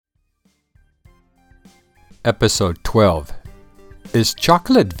Episode 12. Is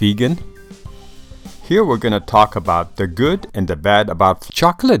chocolate vegan? Here we're going to talk about the good and the bad about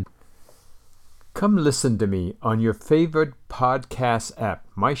chocolate. Come listen to me on your favorite podcast app.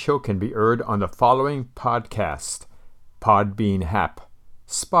 My show can be heard on the following podcasts: Podbean app,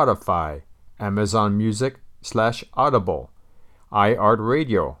 Spotify, Amazon Music /Audible,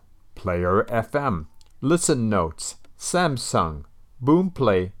 iHeartRadio, Player FM, Listen Notes, Samsung,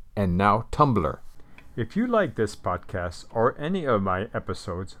 Boomplay, and now Tumblr. If you like this podcast or any of my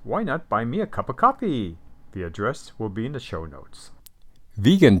episodes, why not buy me a cup of coffee? The address will be in the show notes.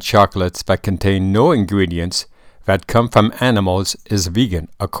 Vegan chocolates that contain no ingredients that come from animals is vegan,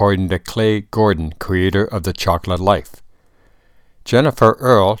 according to Clay Gordon, creator of The Chocolate Life. Jennifer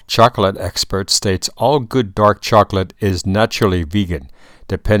Earle, chocolate expert, states all good dark chocolate is naturally vegan,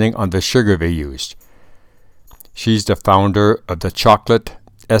 depending on the sugar they used. She's the founder of the Chocolate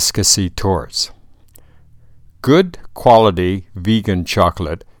Efficacy Tours. Good quality vegan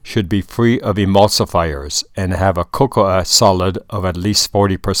chocolate should be free of emulsifiers and have a cocoa solid of at least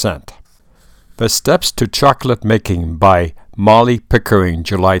 40%. The Steps to Chocolate Making by Molly Pickering,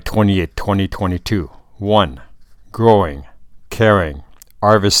 July 28, 2022. 1. Growing, caring,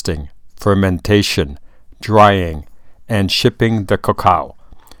 harvesting, fermentation, drying, and shipping the cacao.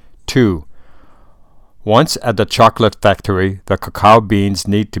 2. Once at the chocolate factory, the cacao beans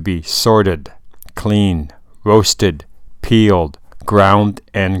need to be sorted, cleaned, roasted, peeled, ground,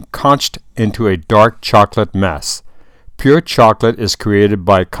 and conched into a dark chocolate mass. Pure chocolate is created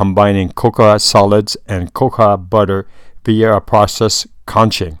by combining cocoa solids and cocoa butter via a process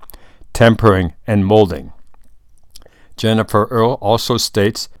conching, tempering, and molding. Jennifer Earle also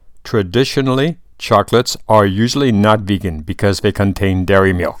states, traditionally, chocolates are usually not vegan because they contain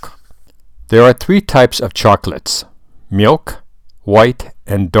dairy milk. There are 3 types of chocolates: milk, white,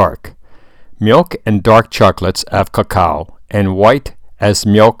 and dark. Milk and dark chocolates have cacao, and white as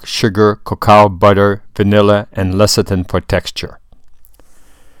milk, sugar, cacao butter, vanilla, and lecithin for texture.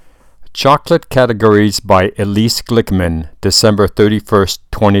 Chocolate categories by Elise Glickman, December 31st,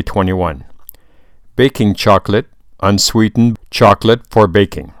 2021. Baking chocolate, unsweetened chocolate for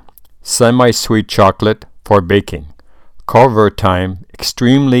baking. Semi-sweet chocolate for baking. Cover time,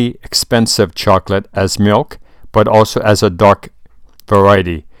 extremely expensive chocolate as milk, but also as a dark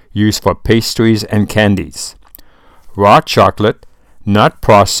variety, used for pastries and candies. Raw chocolate, not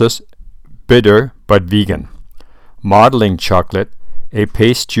processed, bitter but vegan. Modeling chocolate, a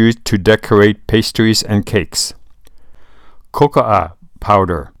paste used to decorate pastries and cakes. Cocoa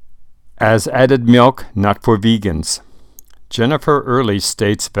powder, as added milk, not for vegans. Jennifer Earle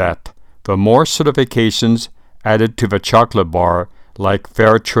states that the more certifications added to the chocolate bar, like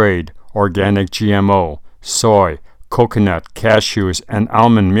fair trade, organic GMO, soy, coconut, cashews, and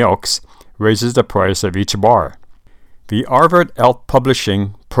almond milks, raises the price of each bar. The Harvard Health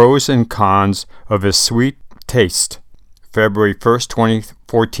Publishing Pros and Cons of a Sweet Taste, February 1st,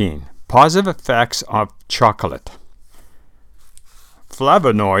 2014. Positive effects of chocolate.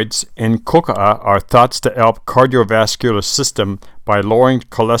 Flavonoids in cocoa are thought to help cardiovascular system by lowering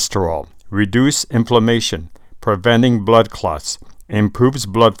cholesterol, reduce inflammation, preventing blood clots, improves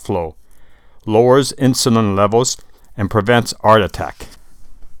blood flow, lowers insulin levels, and prevents heart attack.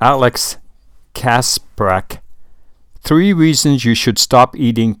 Alex Kasprak, 3 reasons you should stop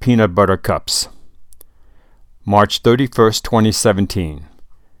eating peanut butter cups. March 31st, 2017.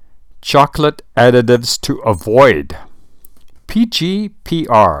 Chocolate additives to avoid.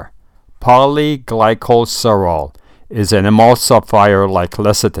 PGPR, polyglycosyrrol, is an emulsifier like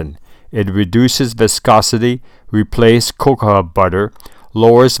lecithin. It reduces viscosity, replaces cocoa butter,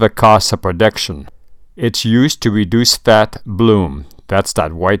 lowers the cost of production. It's used to reduce fat bloom. That's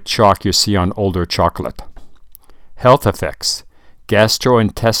that white chalk you see on older chocolate. Health effects: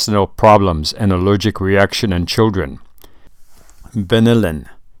 gastrointestinal problems and allergic reaction in children. Vanillin,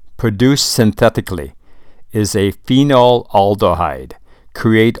 produced synthetically, is a phenolaldehyde.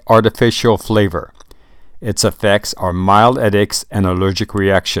 Create artificial flavor. Its effects are mild headaches and allergic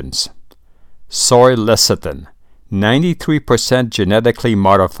reactions. Soy lecithin, 93% genetically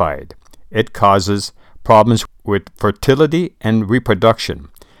modified. It causes problems with fertility and reproduction.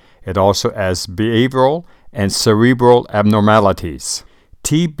 It also has behavioral and cerebral abnormalities.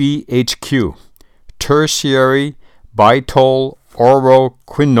 TBHQ, tertiary butyl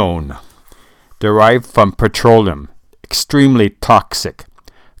oroquinone, derived from petroleum, extremely toxic,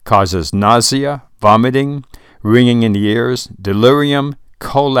 causes nausea, vomiting, ringing in the ears, delirium,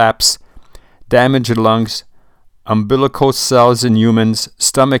 collapse, damaged lungs, umbilical cells in humans,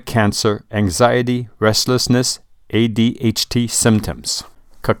 stomach cancer, anxiety, restlessness, ADHD symptoms.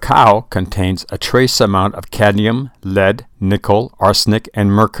 Cacao contains a trace amount of cadmium, lead, nickel, arsenic,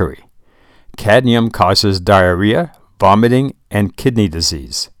 and mercury. Cadmium causes diarrhea, vomiting, and kidney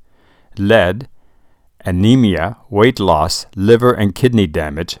disease. Lead, anemia, weight loss, liver and kidney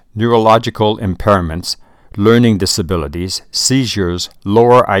damage, neurological impairments, learning disabilities, seizures,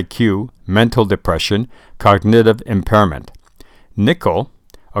 lower IQ, mental depression, cognitive impairment. Nickel,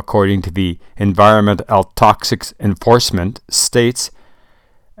 according to the Environmental Toxics Enforcement, states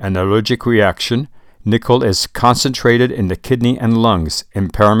an allergic reaction. Nickel is concentrated in the kidney and lungs,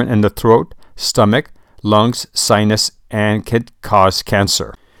 impairment in the throat, stomach, lungs, sinus, and can cause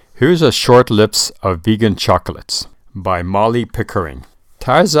cancer. Here's a short list of vegan chocolates by Molly Pickering.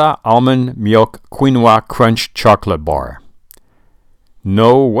 Taza Almond Milk Quinoa Crunch Chocolate Bar.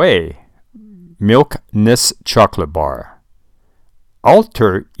 No Way Milk Nis Chocolate Bar.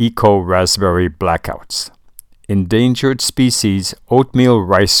 Alter Eco Raspberry Blackouts. Endangered Species Oatmeal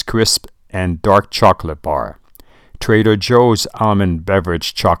Rice Crisp and Dark Chocolate Bar. Trader Joe's Almond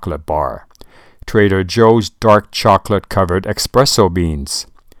Beverage Chocolate Bar. Trader Joe's Dark Chocolate Covered Espresso Beans.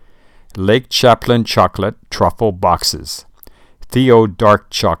 Lake Chaplin Chocolate Truffle Boxes. Theo Dark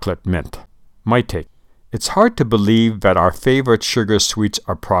Chocolate Mint. My take. It's hard to believe that our favorite sugar sweets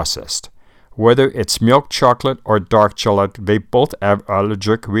are processed. Whether it's milk chocolate or dark chocolate, they both have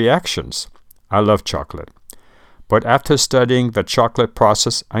allergic reactions. I love chocolate. But after studying the chocolate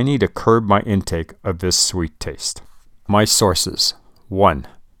process, I need to curb my intake of this sweet taste. My sources. 1.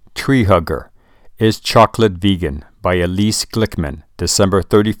 Tree Hugger. Is Chocolate Vegan? By Elise Glickman, December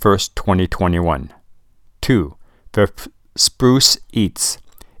 31st, 2021. 2. The Spruce Eats.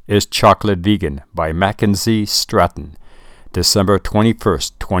 Is Chocolate Vegan? By Mackenzie Stratton, December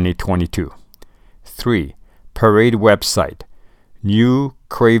 21st, 2022. 3. Parade website. New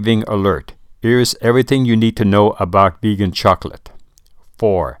Craving Alert. Here's everything you need to know about vegan chocolate.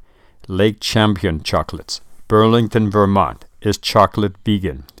 4. Lake Champion Chocolates. Burlington, Vermont. Is chocolate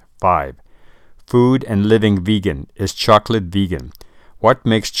vegan? 5. Food and Living Vegan. Is chocolate vegan? What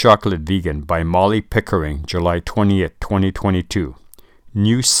Makes Chocolate Vegan? By Molly Pickering, July 20th, 2022.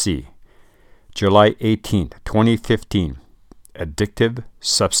 New C. July 18th, 2015. Addictive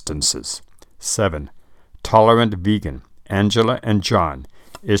Substances. 7. Tolerant Vegan. Angela and John.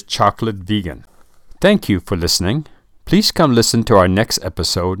 Is chocolate vegan? Thank you for listening. Please come listen to our next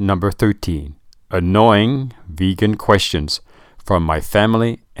episode, number 13. Annoying Vegan Questions from my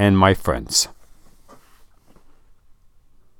family and my friends.